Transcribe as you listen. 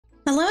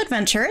Hello,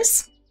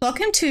 adventurers.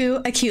 Welcome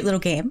to a cute little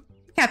game,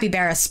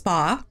 Capybara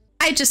Spa.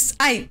 I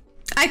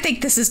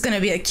think this is going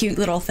to be a cute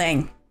little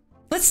thing.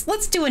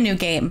 Let's do a new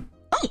game.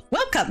 Oh,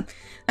 welcome.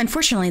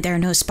 Unfortunately, there are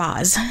no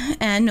spas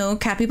and no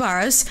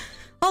capybaras.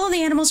 All of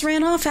the animals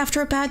ran off after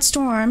a bad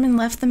storm and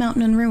left the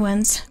mountain in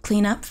ruins.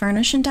 Clean up,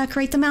 furnish, and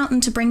decorate the mountain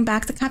to bring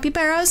back the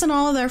capybaras and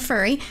all of their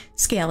furry,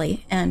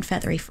 scaly, and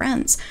feathery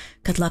friends.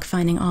 Good luck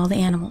finding all the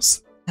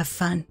animals. Have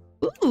fun.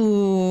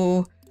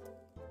 Ooh.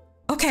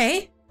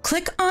 Okay.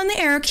 Click on the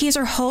arrow keys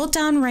or hold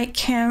down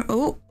right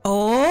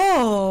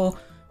Oh,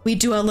 we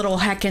do a little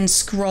heckin'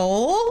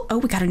 scroll. Oh,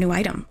 we got a new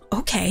item.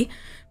 Okay.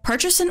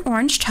 Purchase an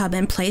orange tub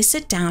and place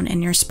it down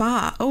in your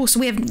spa. Oh, so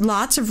we have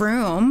lots of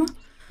room.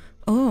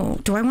 Oh,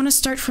 do I want to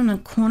start from the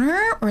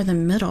corner or the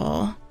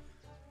middle?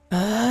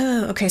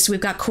 Oh, okay. So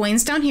we've got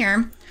coins down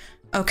here.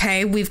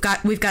 Okay, we've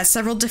got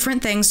several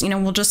different things. You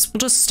know, we'll just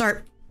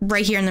start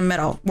right here in the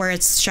middle where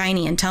it's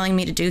shiny and telling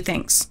me to do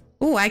things.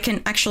 Ooh, I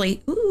can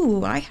actually,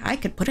 I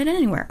could put it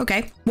anywhere.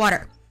 Okay,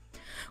 water.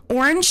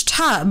 Orange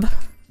tub.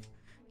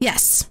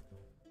 Yes.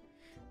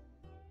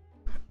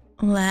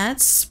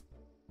 Let's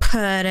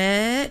put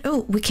it,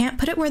 oh, we can't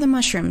put it where the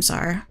mushrooms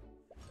are.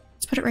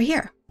 Let's put it right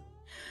here.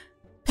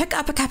 Pick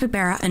up a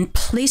capybara and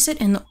place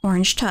it in the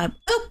orange tub.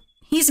 Oh,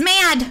 he's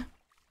mad.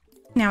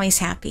 Now he's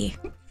happy.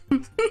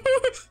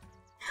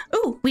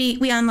 Oh,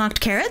 we unlocked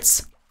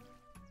carrots.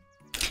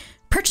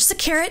 Purchase a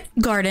carrot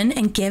garden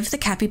and give the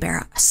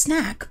capybara a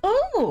snack.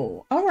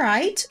 Oh, all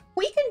right.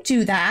 We can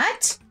do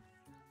that.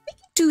 We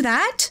can do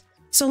that.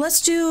 So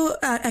let's do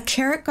a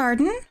carrot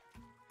garden.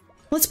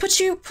 Let's put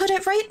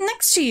it right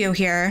next to you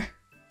here.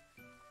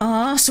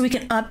 Oh, so we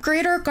can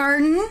upgrade our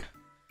garden.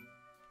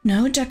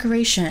 No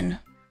decoration.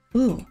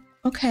 Ooh,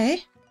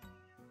 okay.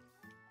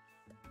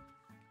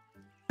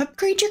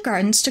 Upgrade your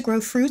gardens to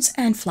grow fruits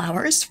and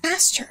flowers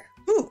faster.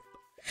 Ooh.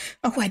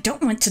 Oh, I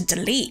don't want to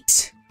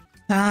delete.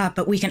 Ah,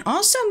 but we can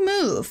also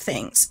move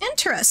things.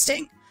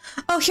 Interesting.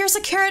 Oh, here's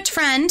a carrot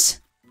friend.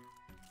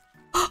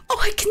 Oh,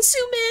 I can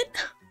zoom in.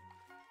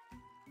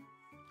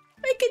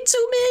 I can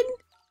zoom in.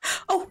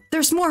 Oh,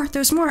 there's more.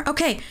 There's more.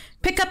 Okay.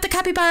 Pick up the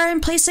capybara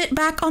and place it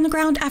back on the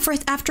ground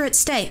after its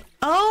stay.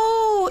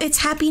 Oh, it's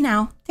happy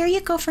now. There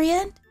you go,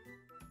 friend.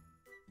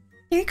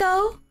 There you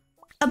go.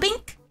 A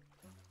bink.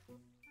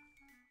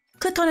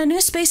 Click on a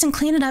new space and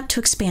clean it up to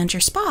expand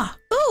your spa.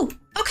 Ooh,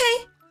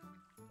 okay.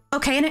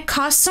 Okay, and it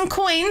costs some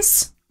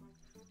coins.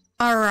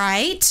 All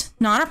right,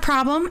 not a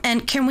problem.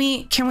 And can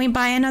we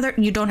buy another?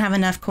 You don't have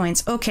enough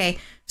coins. Okay,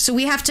 so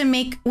we have to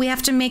make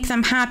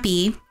them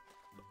happy,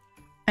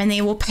 and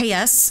they will pay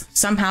us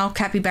somehow.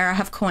 Capybara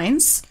have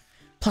coins,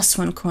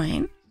 +1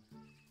 coin.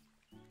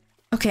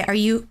 Okay, are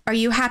you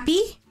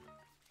happy?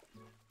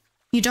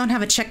 You don't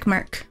have a check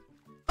mark.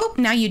 Oh,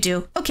 now you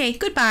do. Okay,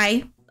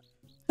 goodbye.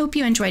 Hope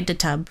you enjoyed the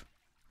tub.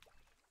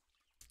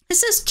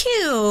 This is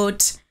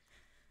cute.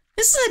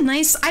 This is a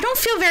nice, I don't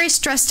feel very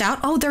stressed out.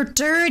 Oh, they're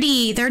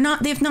dirty. They've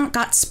not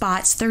got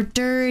spots. They're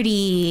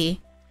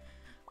dirty.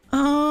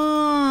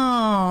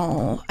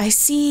 Oh, I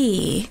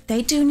see.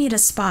 They do need a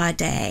spa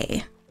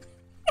day.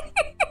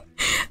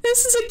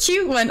 This is a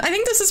cute one. I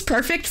think this is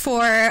perfect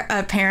for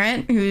a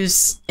parent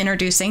who's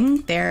introducing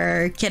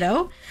their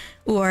kiddo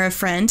or a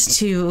friend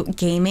to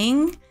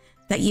gaming,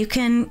 that you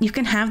can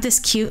have this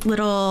cute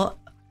little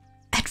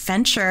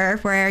adventure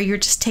where you're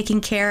just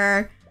taking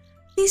care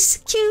these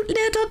cute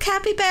little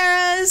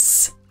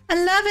capybaras. I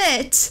love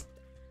it.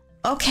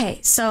 Okay,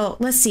 so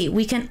let's see.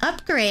 We can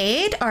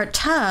upgrade our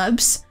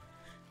tubs.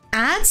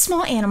 Add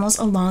small animals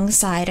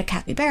alongside a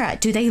capybara.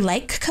 Do they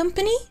like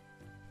company?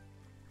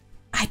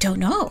 I don't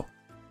know.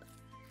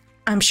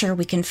 I'm sure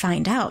we can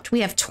find out.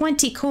 We have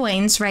 20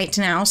 coins right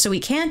now, so we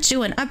can't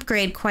do an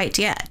upgrade quite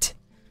yet.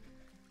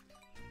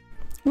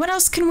 What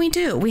else can we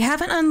do? We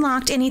haven't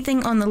unlocked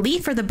anything on the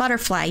leaf or the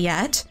butterfly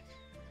yet.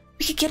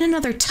 We could get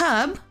another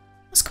tub.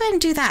 Let's go ahead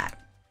and do that.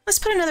 Let's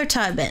put another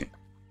tub in.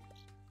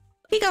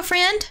 Here you go,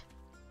 friend.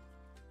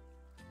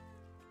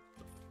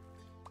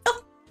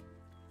 Oh,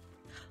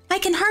 I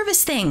can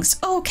harvest things.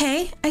 Oh,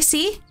 okay, I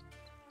see.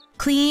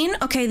 Clean.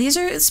 Okay, these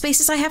are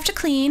spaces I have to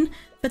clean,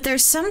 but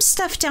there's some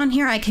stuff down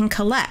here I can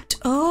collect.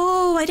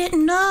 Oh, I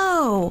didn't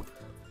know.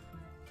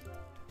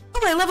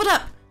 Oh, I leveled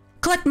up.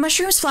 Collect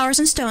mushrooms, flowers,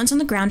 and stones on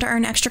the ground to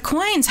earn extra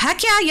coins.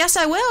 Heck yeah, yes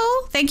I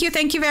will. Thank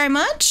you very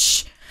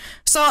much.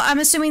 So I'm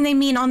assuming they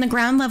mean on the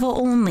ground level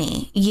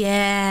only.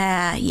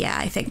 Yeah,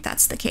 I think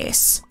that's the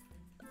case.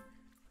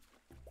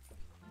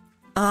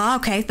 Oh,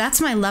 okay,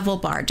 that's my level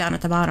bar down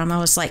at the bottom. I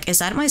was like, is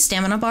that my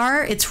stamina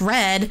bar? It's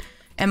red.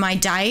 Am I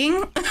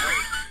dying?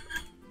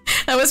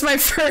 That was my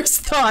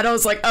first thought. I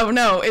was like, oh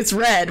no, it's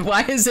red.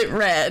 Why is it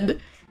red?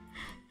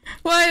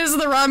 Why is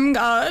the rum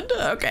gone?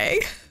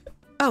 Okay.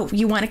 Oh,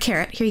 you want a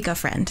carrot? Here you go,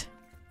 friend.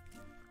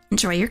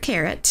 Enjoy your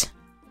carrot.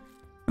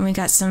 And we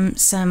got some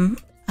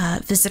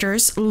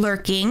visitors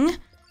lurking.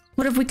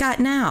 What have we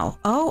got now?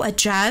 Oh, a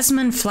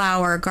jasmine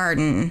flower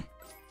garden.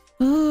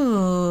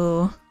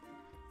 Ooh.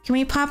 Can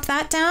we pop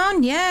that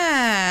down?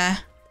 Yeah.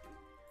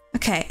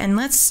 Okay, and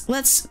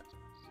let's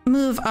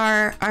move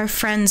our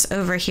friends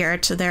over here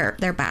to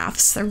their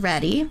baths. They're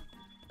ready.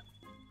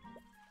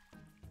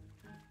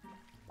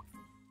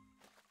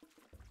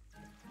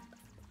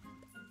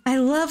 I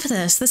love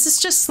this. This is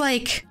just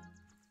like,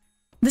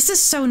 this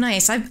is so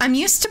nice. I'm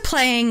used to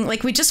playing,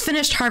 like we just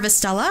finished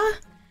Harvestella,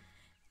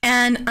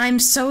 and I'm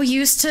so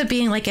used to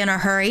being like in a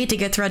hurry to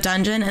get through a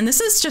dungeon, and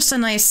this is just a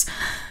nice,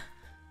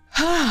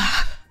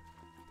 oh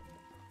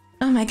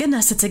my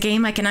goodness, it's a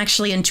game I can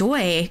actually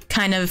enjoy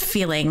kind of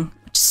feeling,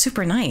 which is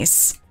super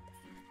nice.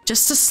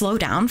 Just to slow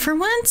down for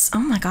once? Oh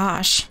my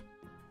gosh.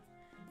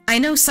 I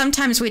know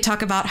sometimes we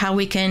talk about how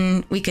we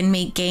can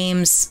make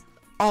games,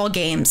 all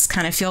games,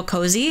 kind of feel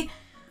cozy,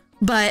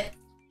 but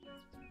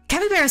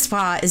Capybara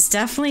Spa is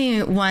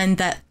definitely one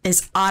that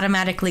is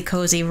automatically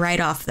cozy right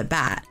off the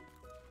bat.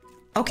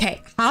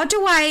 Okay, how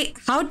do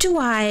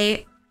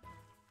I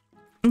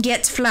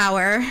get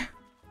flower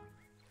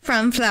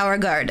from Flower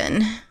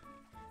Garden?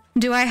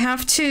 Do I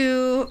have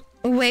to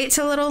wait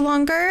a little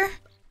longer?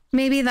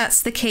 Maybe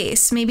that's the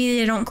case. Maybe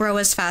they don't grow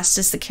as fast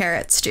as the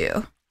carrots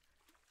do.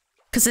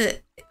 Because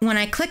when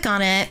I click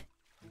on it,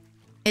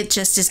 it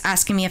just is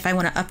asking me if I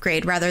want to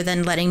upgrade rather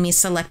than letting me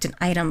select an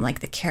item like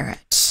the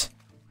carrot.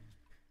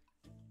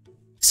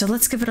 So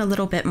let's give it a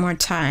little bit more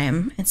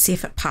time and see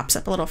if it pops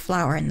up a little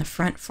flower in the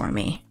front for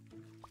me.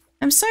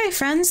 I'm sorry,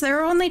 friends, there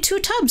are only 2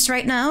 tubs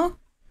right now.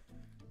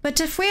 But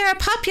if we are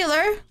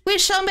popular, we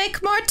shall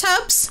make more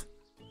tubs.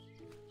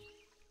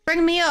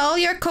 Bring me all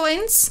your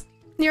coins,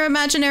 your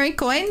imaginary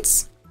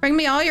coins. Bring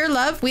me all your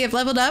love. We have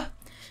leveled up.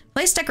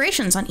 Place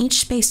decorations on each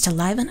space to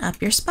liven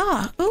up your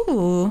spa.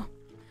 Ooh.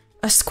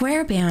 A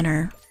square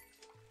banner.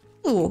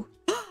 Ooh.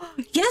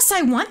 Yes,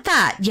 I want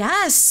that.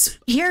 Yes.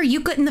 Here,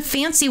 you get in the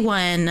fancy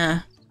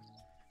one.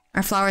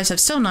 Our flowers have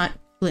still not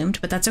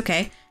bloomed, but that's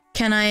okay.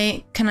 Can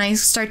I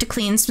start to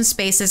clean some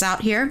spaces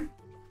out here?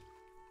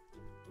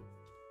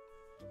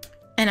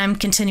 And I'm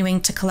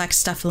continuing to collect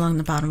stuff along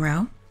the bottom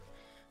row.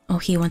 Oh,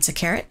 he wants a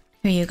carrot.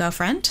 Here you go,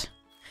 friend.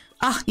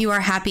 Ah, you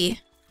are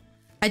happy.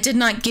 I did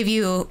not give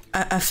you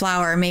a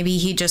flower. Maybe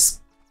he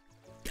just,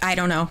 I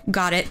don't know,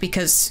 got it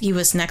because he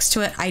was next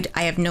to it.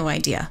 I have no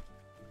idea.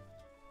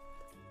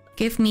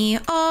 Give me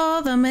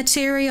all the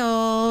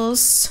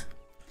materials.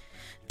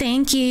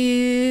 Thank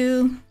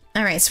you.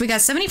 All right, so we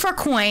got 74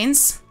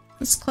 coins.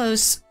 Let's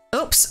close.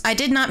 Oops, I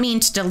did not mean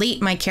to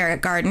delete my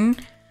carrot garden.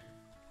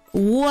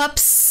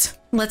 Whoops.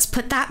 Let's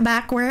put that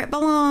back where it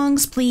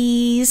belongs,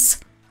 please.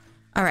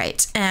 All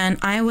right, and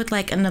I would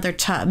like another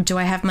tub. Do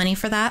I have money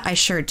for that? I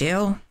sure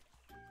do.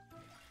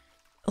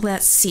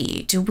 Let's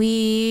see, do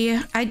we...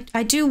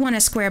 I do want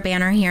a square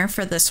banner here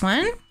for this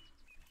one.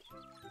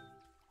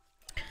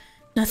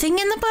 Nothing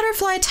in the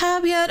butterfly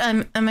tab yet.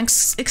 I'm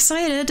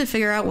excited to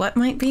figure out what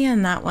might be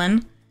in that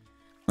one.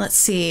 Let's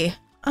see.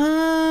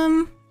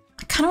 I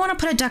kind of want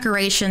to put a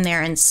decoration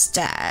there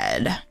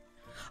instead.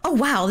 Oh,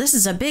 wow, this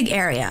is a big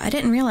area. I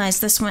didn't realize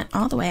this went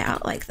all the way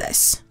out like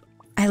this.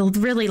 I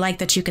really like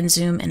that you can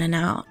zoom in and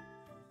out.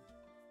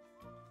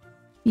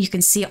 You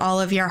can see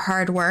all of your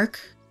hard work.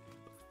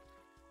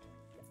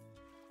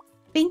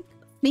 Bing,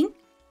 bing,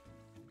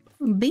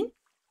 bing.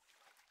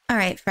 All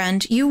right,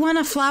 friend, you want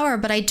a flower,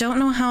 but I don't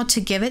know how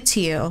to give it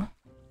to you.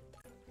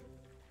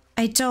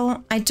 I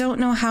don't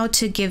know how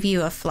to give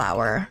you a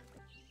flower.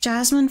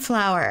 Jasmine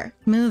flower,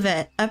 move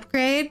it,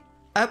 upgrade,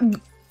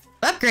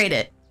 upgrade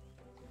it.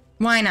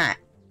 Why not?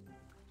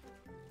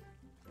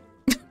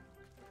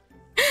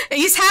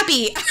 He's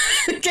happy.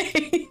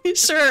 Okay,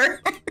 sure.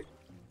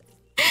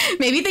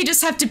 Maybe they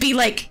just have to be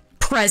like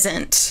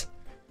present.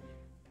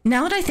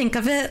 Now that I think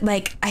of it,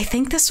 like I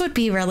think this would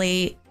be a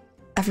really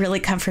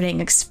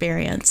comforting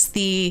experience.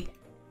 The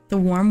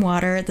warm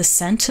water, the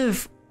scent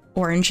of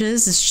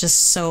oranges is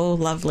just so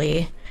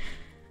lovely.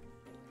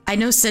 I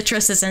know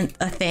citrus isn't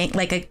a thing,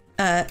 like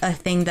a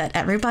thing that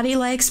everybody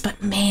likes,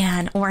 but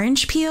man,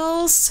 orange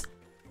peels.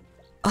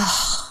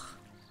 Oh,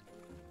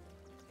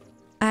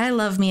 I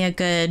love me a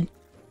good,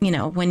 you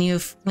know, when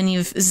you've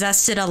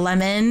zested a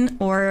lemon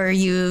or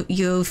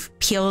you've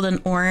peeled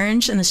an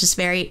orange and it's just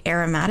very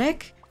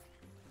aromatic.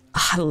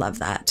 Oh, I love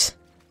that.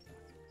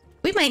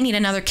 We might need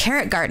another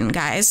carrot garden,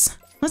 guys.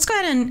 Let's go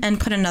ahead and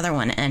put another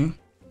one in.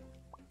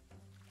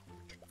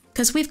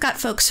 Because we've got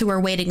folks who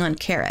are waiting on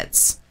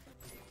carrots.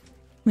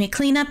 Let me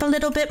clean up a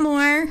little bit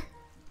more.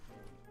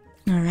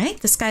 All right,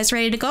 this guy's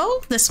ready to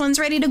go. This one's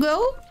ready to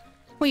go.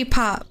 We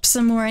pop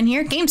some more in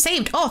here. Game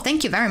saved. Oh,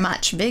 thank you very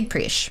much. Big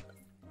preach.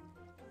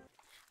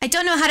 I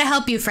don't know how to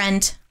help you,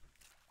 friend.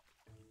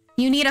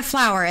 You need a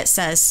flower, it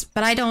says.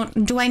 But I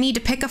don't... Do I need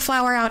to pick a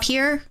flower out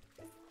here?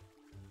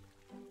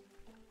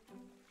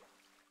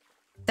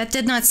 That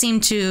did not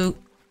seem to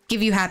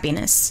give you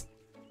happiness.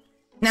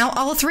 Now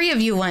all 3 of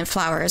you want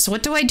flowers.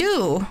 What do I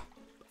do?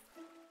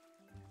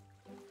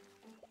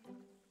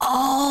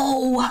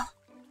 Oh!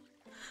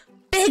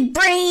 Big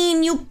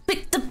brain! You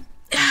picked the...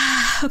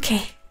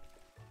 Okay.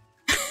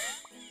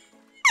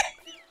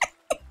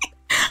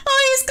 Oh,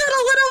 he's got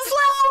a little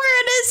flower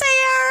in his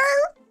hair!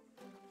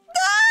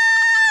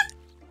 Ah!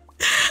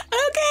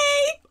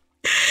 Okay.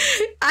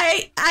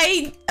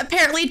 I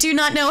apparently do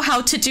not know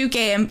how to do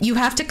game, you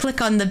have to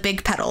click on the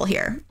big petal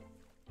here.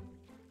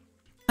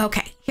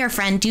 Okay, here,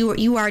 friend,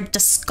 you are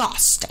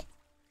disgusting.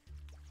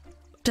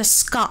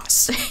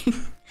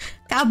 Disgusting.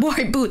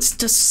 Cowboy boots,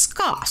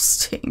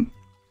 disgusting.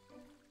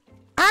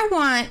 I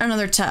want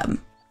another tub.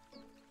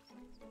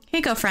 Here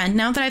you go, friend.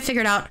 Now that I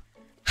figured out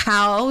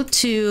how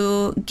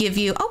to give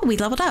you... Oh, we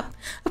leveled up.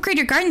 Upgrade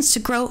your gardens to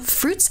grow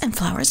fruits and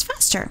flowers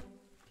faster.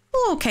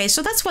 Oh, okay,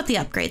 so that's what the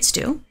upgrades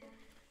do.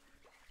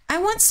 I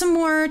want some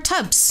more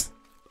tubs.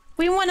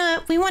 We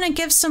wanna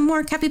give some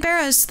more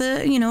capybaras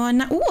the, you know,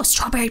 a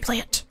strawberry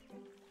plant.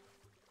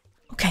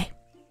 Okay.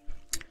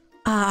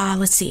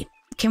 Let's see.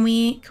 Can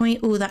we,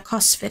 ooh, that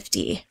costs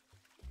 50.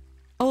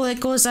 Oh,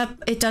 it goes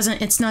up. It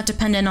doesn't, it's not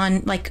dependent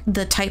on like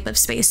the type of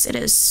space it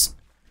is.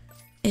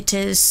 It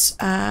is,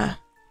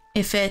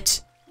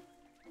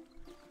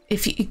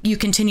 if you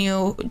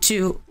continue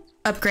to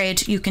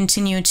upgrade, it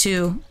continues,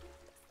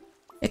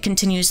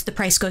 the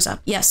price goes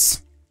up.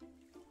 Yes.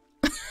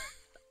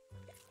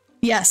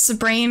 Yes,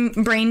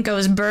 brain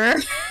goes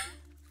burr.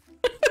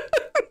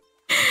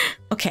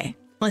 Okay,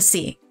 let's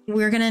see.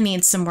 We're gonna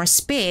need some more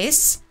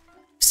space.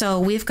 So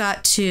we've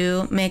got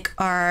to make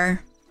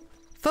our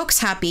folks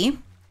happy.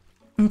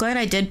 I'm glad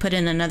I did put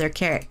in another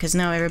carrot because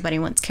now everybody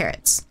wants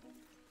carrots.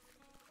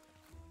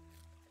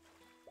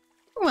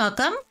 You're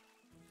welcome.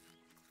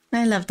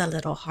 I love the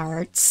little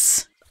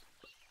hearts.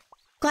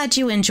 Glad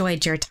you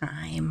enjoyed your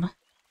time.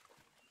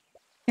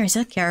 Here's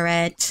a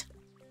carrot.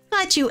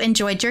 Glad you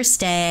enjoyed your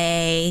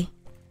stay.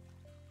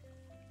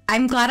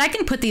 I'm glad I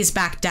can put these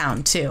back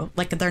down too,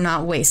 like they're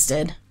not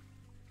wasted.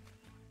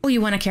 Oh, you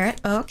want a carrot?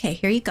 Oh, okay,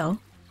 here you go.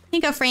 Here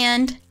you go,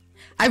 friend.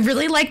 I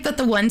really like that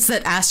the ones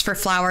that ask for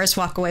flowers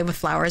walk away with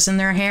flowers in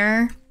their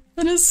hair.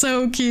 That is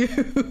so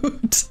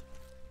cute.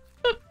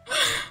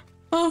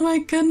 Oh my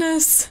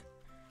goodness.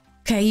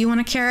 Okay, you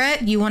want a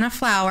carrot? You want a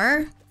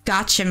flower?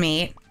 Gotcha,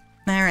 mate.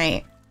 All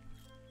right.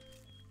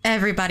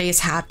 Everybody's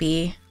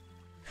happy.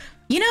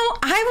 You know,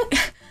 I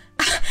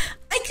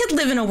could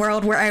live in a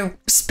world where I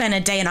spent a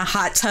day in a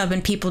hot tub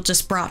and people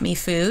just brought me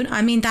food.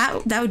 I mean,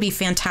 that would be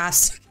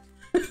fantastic.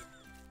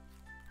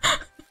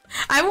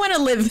 I want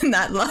to live in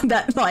that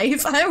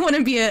life. I want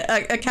to be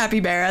a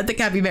capybara at the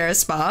capybara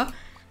spa.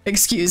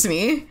 Excuse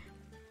me.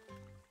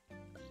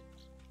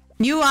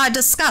 You are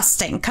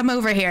disgusting. Come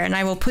over here and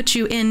I will put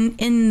you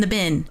in the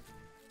bin.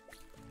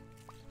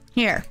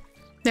 Here.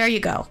 There you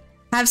go.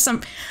 Have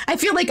some... I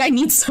feel like I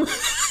need someone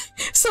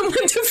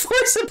to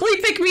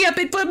forcibly pick me up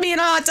and put me in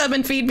a hot tub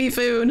and feed me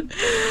food.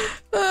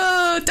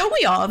 Don't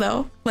we all,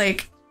 though?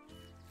 Like...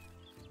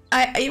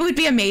 it would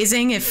be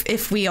amazing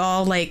if we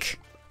all, like,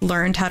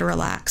 learned how to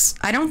relax.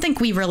 I don't think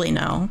we really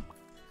know.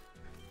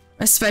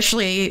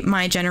 Especially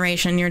my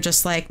generation. You're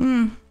just like,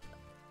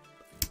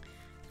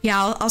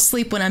 yeah, I'll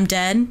sleep when I'm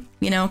dead,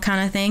 you know,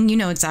 kind of thing. You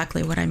know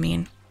exactly what I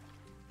mean.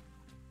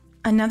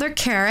 Another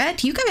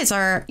carrot. You guys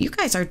are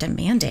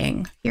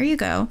demanding. Here you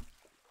go.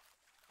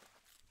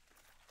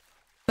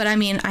 But I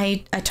mean,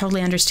 I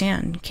totally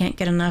understand. Can't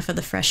get enough of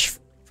the fresh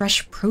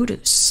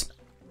produce.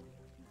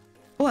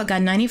 Oh, I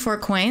got 94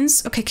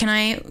 coins. Okay,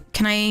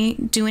 can I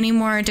do any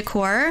more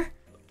decor?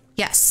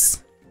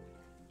 Yes.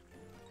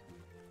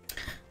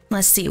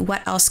 Let's see,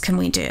 what else can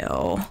we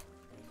do?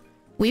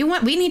 We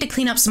need to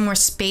clean up some more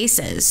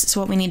spaces. Is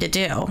what we need to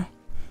do.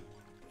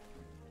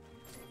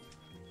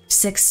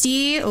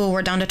 60. Oh,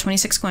 we're down to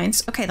 26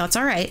 coins. Okay, that's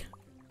all right.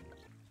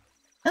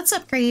 Let's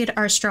upgrade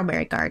our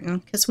strawberry garden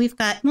because we've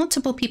got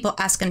multiple people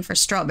asking for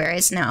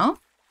strawberries now.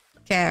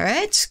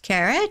 Carrot,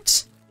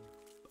 carrot.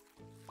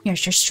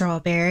 Here's your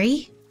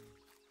strawberry.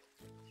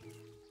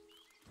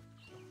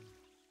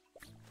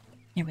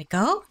 Here we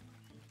go.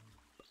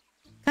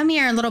 Come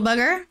here, little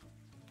bugger.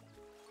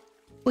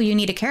 Oh, you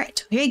need a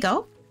carrot. Here you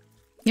go.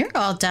 You're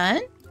all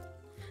done.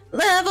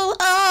 Level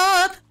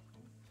up.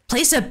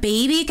 Place a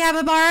baby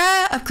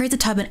capybara. Upgrade the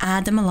tub and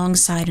add them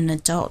alongside an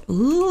adult.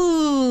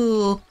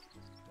 Ooh.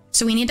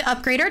 So we need to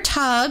upgrade our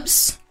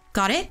tubs.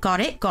 Got it,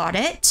 got it, got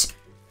it.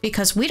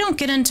 Because we don't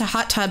get into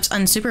hot tubs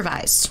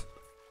unsupervised.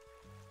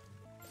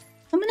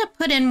 I'm gonna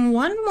put in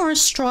one more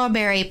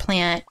strawberry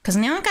plant because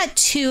now I've got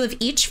 2 of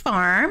each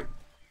farm.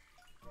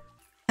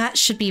 That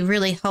should be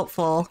really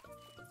helpful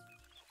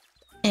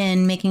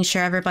in making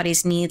sure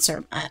everybody's needs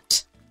are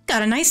met.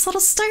 Got a nice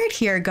little start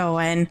here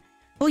going.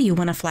 Oh, you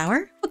want a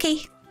flower? Okay.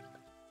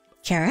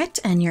 Carrot,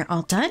 and you're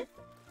all done.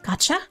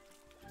 Gotcha.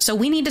 So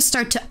we need to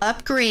start to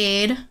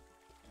upgrade.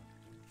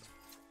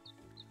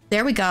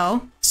 There we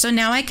go. So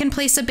now I can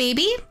place a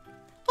baby.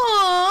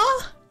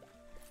 Aww.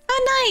 How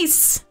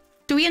nice.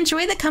 Do we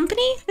enjoy the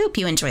company? Hope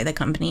you enjoy the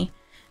company.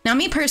 Now,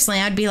 me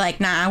personally, I'd be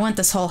like, nah, I want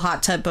this whole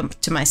hot tub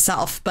to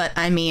myself. But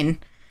I mean,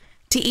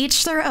 to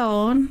each their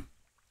own.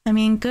 I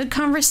mean, good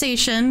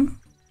conversation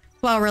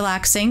while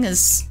relaxing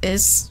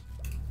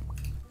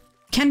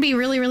can be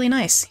really, really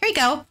nice. Here you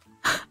go.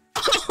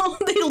 Oh,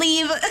 they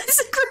leave as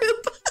a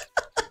group.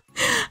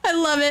 I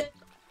love it.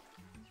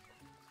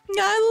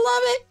 I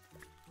love it.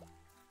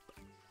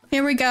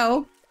 Here we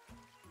go.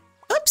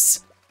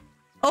 Oops.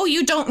 Oh,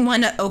 you don't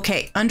want to...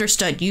 Okay,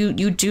 understood.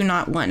 You do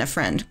not want a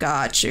friend.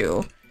 Got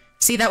you.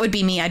 See, that would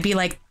be me. I'd be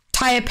like,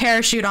 tie a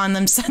parachute on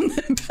them, send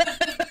them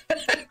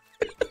back.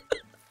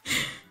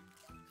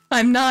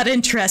 I'm not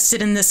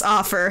interested in this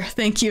offer.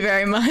 Thank you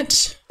very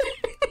much.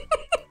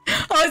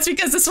 Oh, it's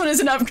because this one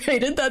isn't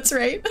upgraded. That's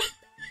right.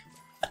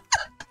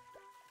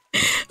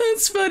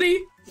 That's funny.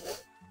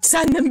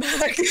 Send them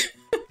back.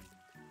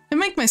 I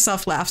make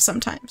myself laugh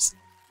sometimes.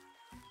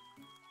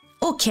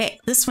 Okay,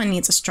 this one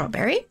needs a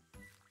strawberry.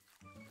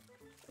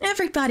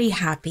 Everybody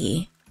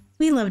happy.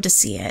 We love to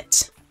see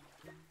it.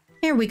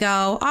 Here we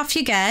go. Off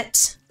you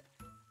get.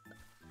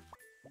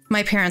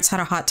 My parents had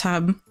a hot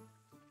tub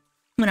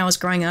when I was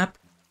growing up,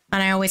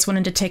 and I always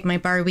wanted to take my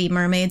Barbie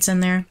mermaids in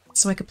there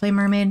so I could play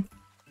mermaid.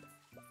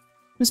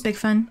 It was big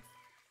fun.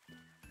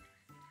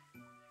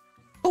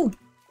 Oh,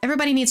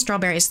 everybody needs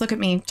strawberries. Look at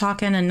me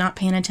talking and not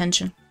paying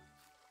attention.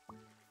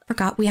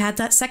 Forgot we had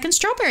that second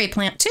strawberry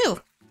plant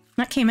too.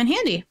 That came in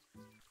handy.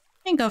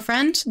 There you go,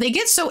 friend. They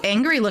get so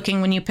angry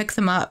looking when you pick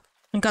them up.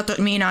 And got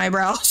the mean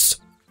eyebrows.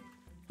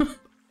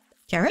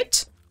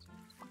 Carrot?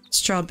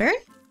 Strawberry?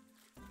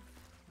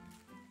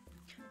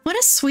 What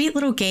a sweet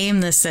little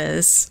game this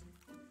is.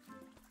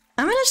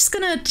 I'm just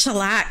gonna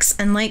chillax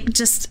and like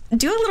just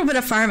do a little bit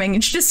of farming.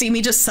 You should just see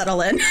me just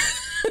settle in.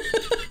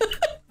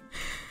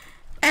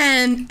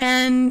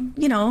 and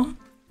you know,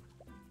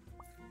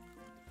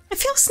 it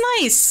feels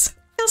nice. It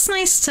feels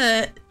nice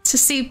to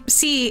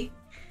see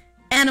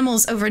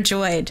animals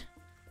overjoyed.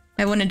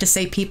 I wanted to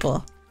say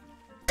people.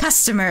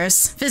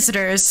 Customers,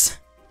 visitors.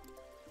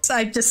 So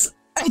I just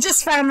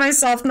found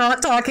myself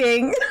not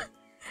talking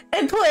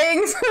and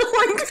playing for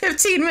like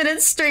 15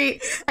 minutes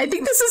straight. I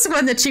think this is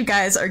one that you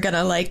guys are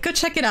gonna like. Go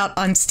check it out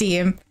on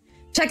Steam.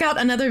 Check out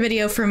another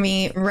video for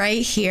me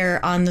right here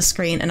on the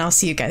screen, and I'll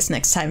see you guys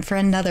next time for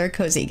another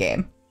cozy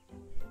game.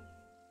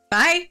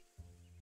 Bye!